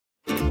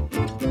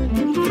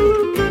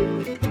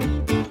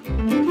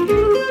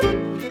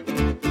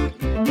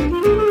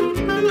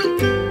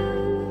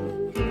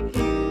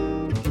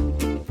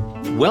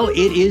Well,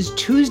 it is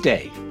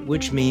Tuesday,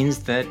 which means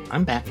that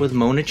I'm back with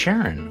Mona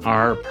Charen,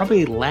 our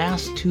probably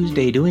last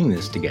Tuesday doing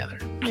this together.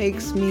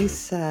 Makes me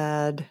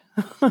sad.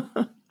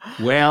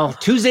 Well,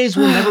 Tuesdays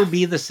will never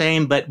be the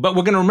same, but we're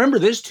going to remember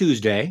this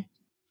Tuesday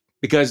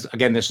because,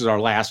 again, this is our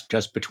last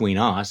just between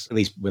us, at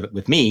least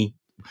with me.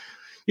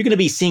 You're going to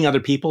be seeing other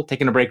people,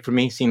 taking a break from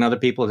me, seeing other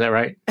people. Is that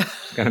right?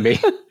 It's going to be.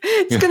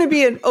 It's going to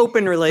be an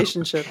open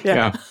relationship.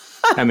 Yeah.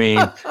 I mean,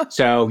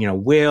 so,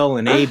 Will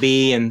and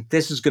AB, and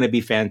this is going to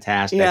be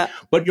fantastic. Yeah.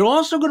 But you're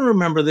also going to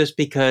remember this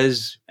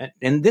because,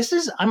 and this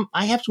is,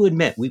 I have to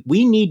admit,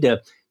 we need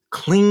to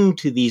cling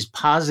to these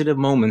positive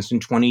moments in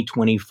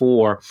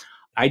 2024.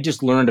 I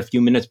just learned a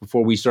few minutes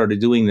before we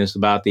started doing this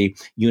about the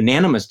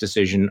unanimous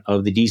decision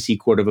of the D.C.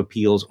 Court of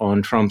Appeals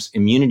on Trump's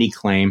immunity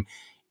claim.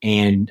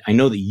 And I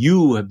know that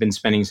you have been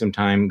spending some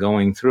time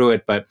going through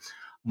it, but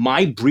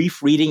my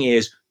brief reading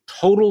is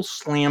total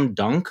slam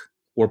dunk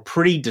or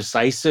pretty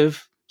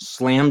decisive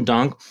slam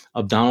dunk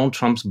of Donald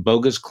Trump's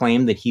bogus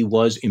claim that he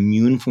was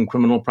immune from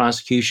criminal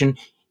prosecution.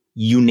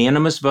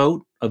 Unanimous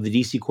vote of the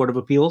D.C. Court of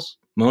Appeals.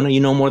 Mona, you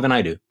know more than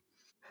I do.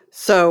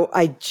 So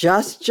I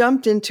just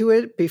jumped into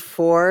it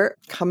before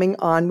coming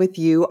on with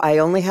you. I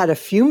only had a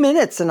few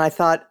minutes and I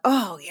thought,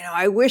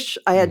 I wish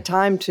I had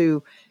time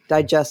to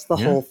digest the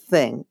whole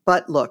thing.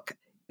 But look,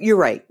 you're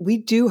right. We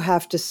do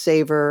have to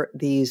savor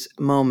these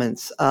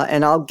moments.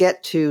 And I'll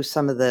get to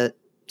some of the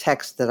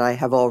text that I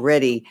have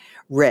already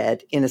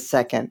read in a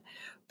second.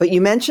 But you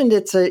mentioned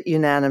it's a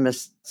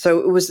unanimous.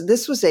 So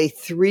this was a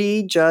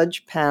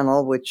 3-judge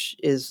panel, which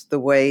is the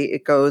way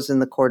it goes in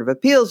the Court of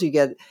Appeals. You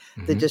get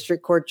the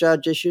district court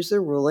judge issues a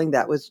ruling.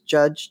 That was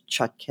Judge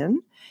Chutkan,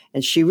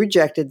 and she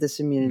rejected this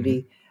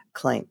immunity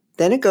claim.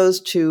 Then it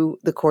goes to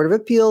the Court of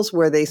Appeals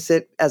where they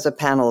sit as a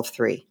panel of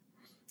 3.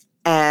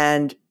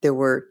 And there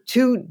were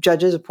 2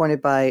 judges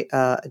appointed by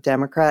a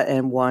Democrat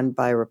and 1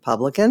 by a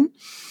Republican.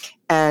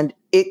 And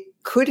it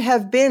could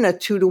have been a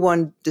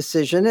 2-1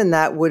 decision, and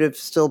that would have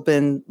still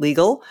been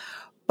legal.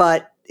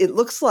 But it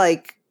looks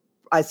like,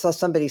 I saw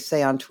somebody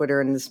say on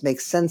Twitter, and this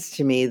makes sense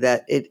to me,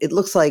 that it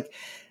looks like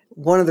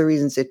one of the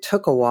reasons it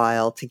took a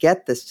while to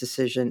get this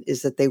decision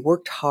is that they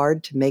worked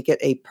hard to make it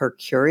a per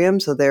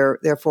curiam. So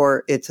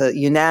therefore, it's a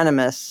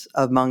unanimous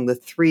among the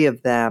 3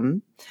 of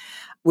them,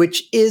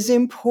 which is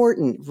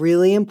important,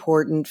 really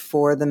important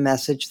for the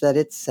message that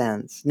it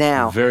sends.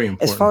 Now, very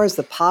important. As far as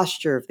the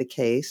posture of the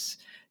case,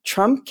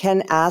 Trump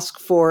can ask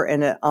for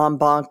an en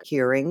banc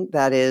hearing.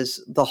 That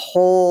is, the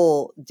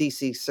whole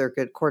D.C.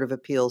 Circuit Court of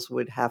Appeals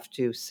would have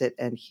to sit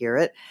and hear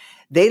it.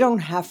 They don't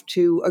have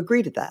to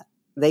agree to that.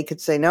 They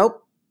could say,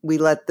 nope, we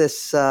let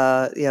this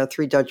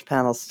 3-judge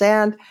panel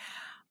stand.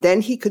 Then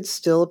he could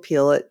still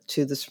appeal it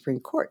to the Supreme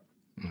Court,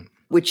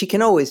 which he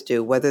can always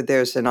do, whether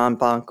there's an en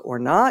banc or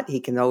not. He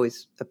can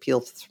always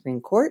appeal to the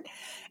Supreme Court.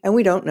 And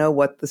we don't know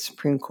what the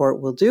Supreme Court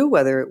will do,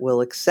 whether it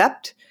will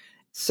accept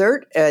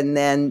cert, and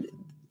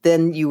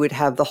then you would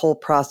have the whole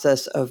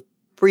process of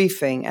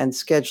briefing and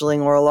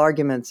scheduling oral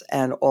arguments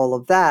and all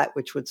of that,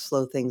 which would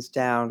slow things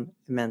down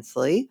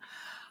immensely.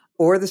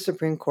 Or the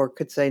Supreme Court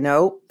could say,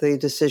 no, the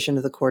decision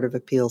of the Court of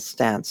Appeals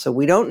stands. So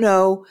we don't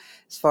know,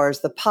 as far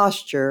as the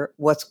posture,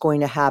 what's going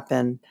to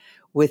happen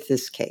with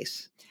this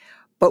case.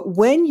 But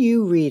when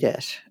you read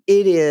it,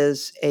 it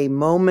is a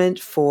moment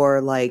for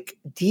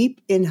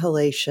deep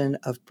inhalation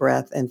of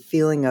breath and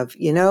feeling of,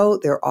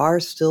 there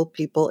are still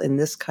people in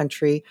this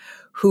country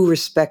who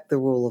respect the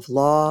rule of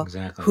law,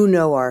 exactly, who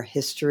know our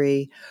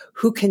history,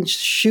 who can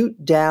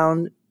shoot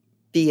down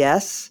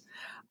BS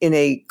in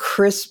a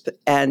crisp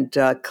and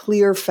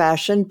clear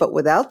fashion, but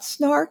without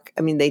snark.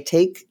 I mean, they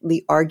take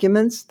the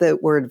arguments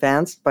that were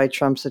advanced by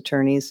Trump's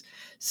attorneys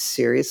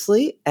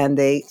seriously, and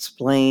they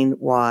explain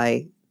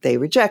why they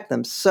reject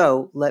them.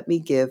 So let me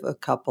give a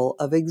couple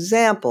of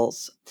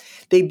examples.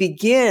 They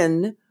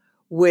begin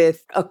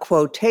with a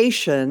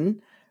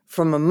quotation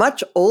from a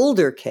much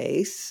older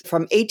case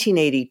from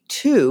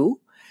 1882.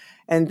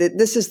 And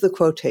this is the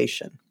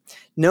quotation.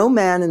 "No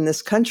man in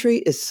this country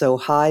is so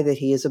high that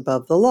he is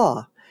above the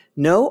law.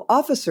 No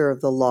officer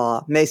of the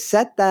law may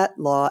set that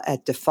law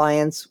at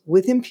defiance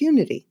with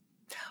impunity.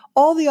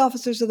 All the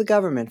officers of the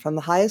government, from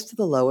the highest to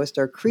the lowest,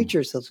 are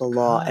creatures of the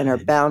law and are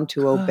bound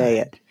to obey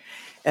it."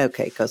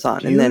 Okay, it goes on.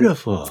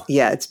 Beautiful. And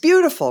then, it's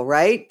beautiful,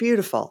 right?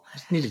 Beautiful. I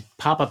just need to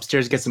pop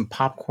upstairs, get some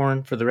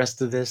popcorn for the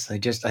rest of this. I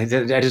just want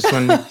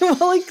to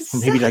well,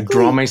 exactly. maybe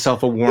draw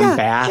myself a warm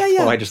bath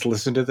while I just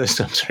listen to this.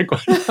 I'm sorry.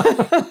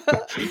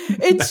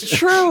 It's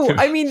true.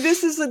 I mean,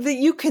 this is that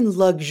you can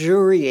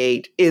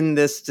luxuriate in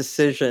this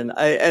decision.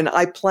 And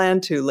I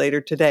plan to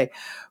later today.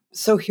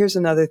 So here's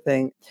another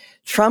thing.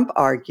 Trump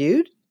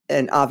argued,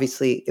 and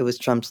obviously it was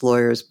Trump's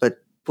lawyers, but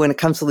when it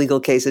comes to legal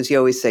cases, you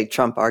always say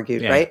Trump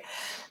argued, right?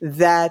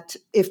 That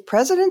if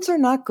presidents are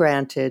not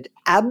granted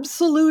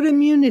absolute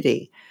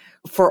immunity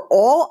for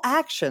all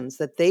actions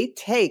that they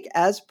take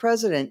as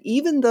president,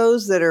 even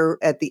those that are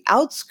at the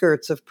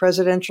outskirts of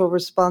presidential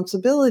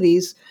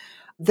responsibilities,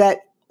 that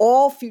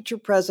all future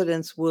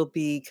presidents will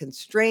be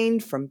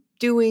constrained from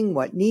doing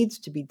what needs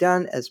to be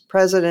done as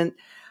president.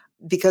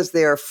 because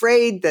they're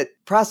afraid that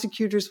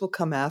prosecutors will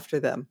come after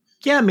them.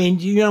 Yeah, I mean,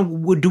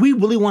 do we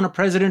really want a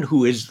president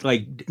who is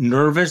like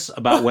nervous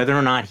about whether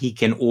or not he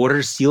can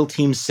order SEAL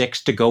Team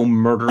 6 to go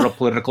murder a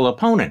political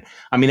opponent?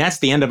 I mean, that's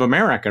the end of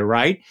America,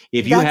 right?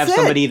 If you have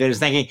somebody that is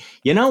thinking,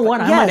 you know what,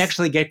 I might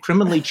actually get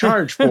criminally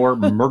charged for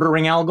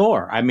murdering Al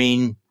Gore. I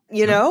mean,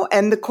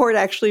 and the court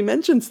actually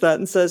mentions that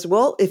and says,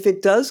 well, if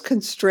it does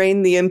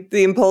constrain the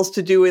impulse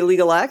to do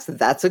illegal acts,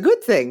 that's a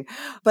good thing.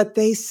 But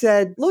they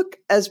said, look,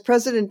 as former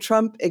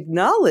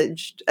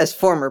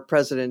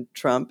President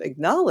Trump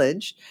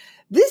acknowledged,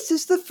 this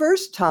is the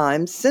first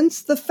time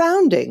since the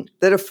founding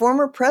that a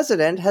former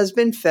president has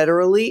been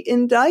federally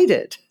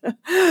indicted.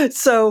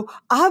 So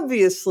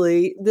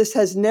obviously, this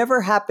has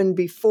never happened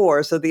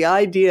before. So the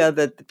idea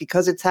that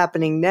because it's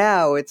happening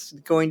now, it's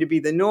going to be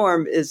the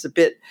norm is a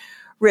bit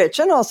rich.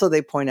 And also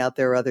they point out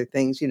there are other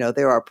things,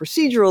 there are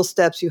procedural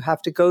steps you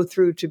have to go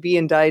through to be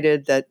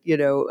indicted that,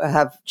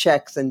 have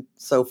checks and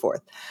so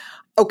forth.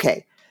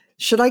 Okay.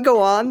 Should I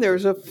go on?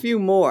 There's a few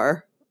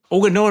more. Oh,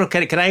 no,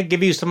 can I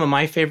give you some of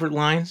my favorite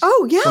lines?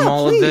 Oh, yeah, from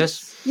all please. Of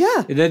this?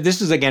 Yeah. This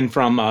is, again,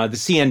 from the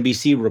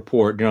CNBC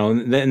report,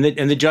 and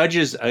the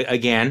judges,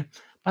 again,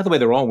 by the way,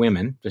 they're all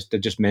women,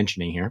 just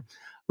mentioning here.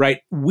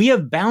 Right. We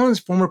have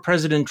balanced former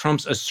President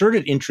Trump's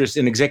asserted interest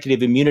in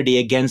executive immunity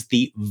against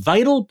the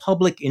vital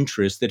public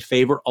interests that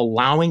favor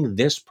allowing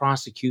this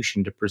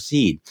prosecution to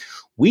proceed.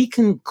 We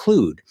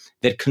conclude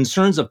that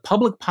concerns of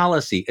public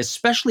policy,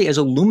 especially as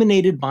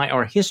illuminated by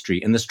our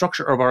history and the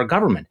structure of our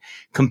government,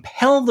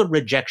 compel the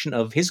rejection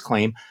of his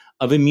claim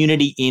of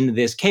immunity in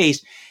this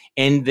case.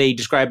 And they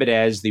describe it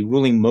as the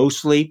ruling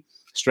mostly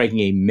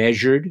striking a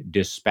measured,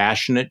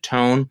 dispassionate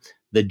tone.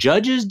 The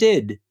judges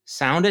did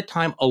sound at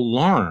times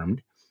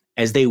alarmed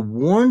as they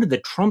warned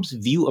that Trump's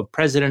view of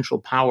presidential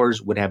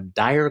powers would have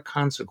dire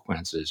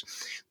consequences.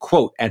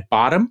 Quote, at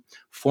bottom,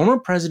 former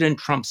President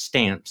Trump's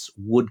stance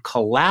would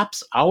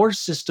collapse our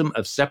system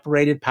of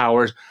separated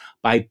powers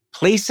by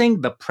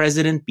placing the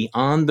president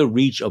beyond the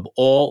reach of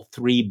all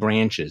three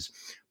branches.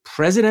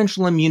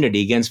 Presidential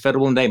immunity against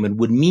federal indictment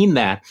would mean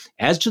that,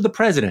 as to the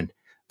president,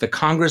 the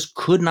Congress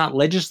could not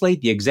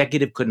legislate, the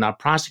executive could not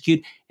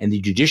prosecute, and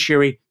the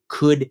judiciary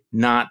could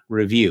not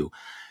review.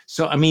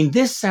 So, I mean,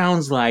 this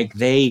sounds like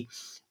they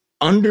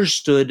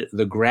understood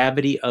the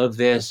gravity of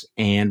this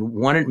and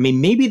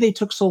maybe they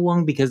took so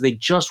long because they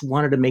just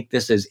wanted to make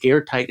this as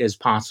airtight as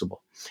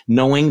possible,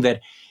 knowing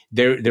that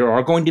there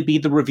are going to be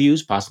the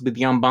reviews, possibly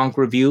the en banc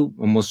review,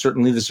 almost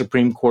certainly the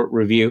Supreme Court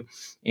review.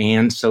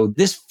 And so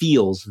this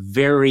feels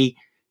very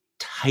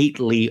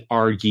tightly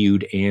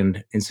argued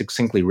and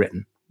succinctly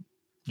written.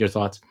 Your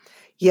thoughts?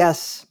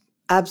 Yes.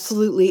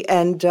 Absolutely.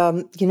 And,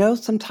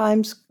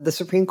 sometimes the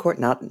Supreme Court,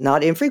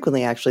 not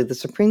infrequently, actually, the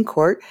Supreme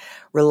Court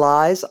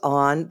relies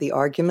on the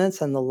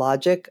arguments and the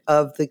logic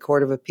of the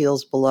Court of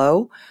Appeals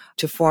below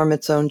to form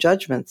its own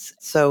judgments.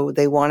 So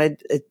they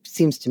wanted, it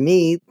seems to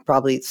me,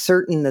 probably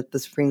certain that the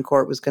Supreme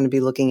Court was going to be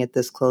looking at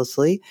this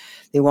closely.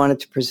 They wanted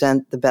to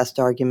present the best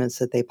arguments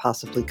that they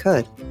possibly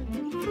could.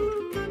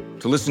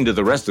 To listen to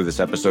the rest of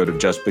this episode of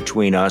Just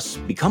Between Us,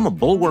 become a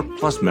Bulwark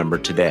Plus member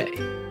today.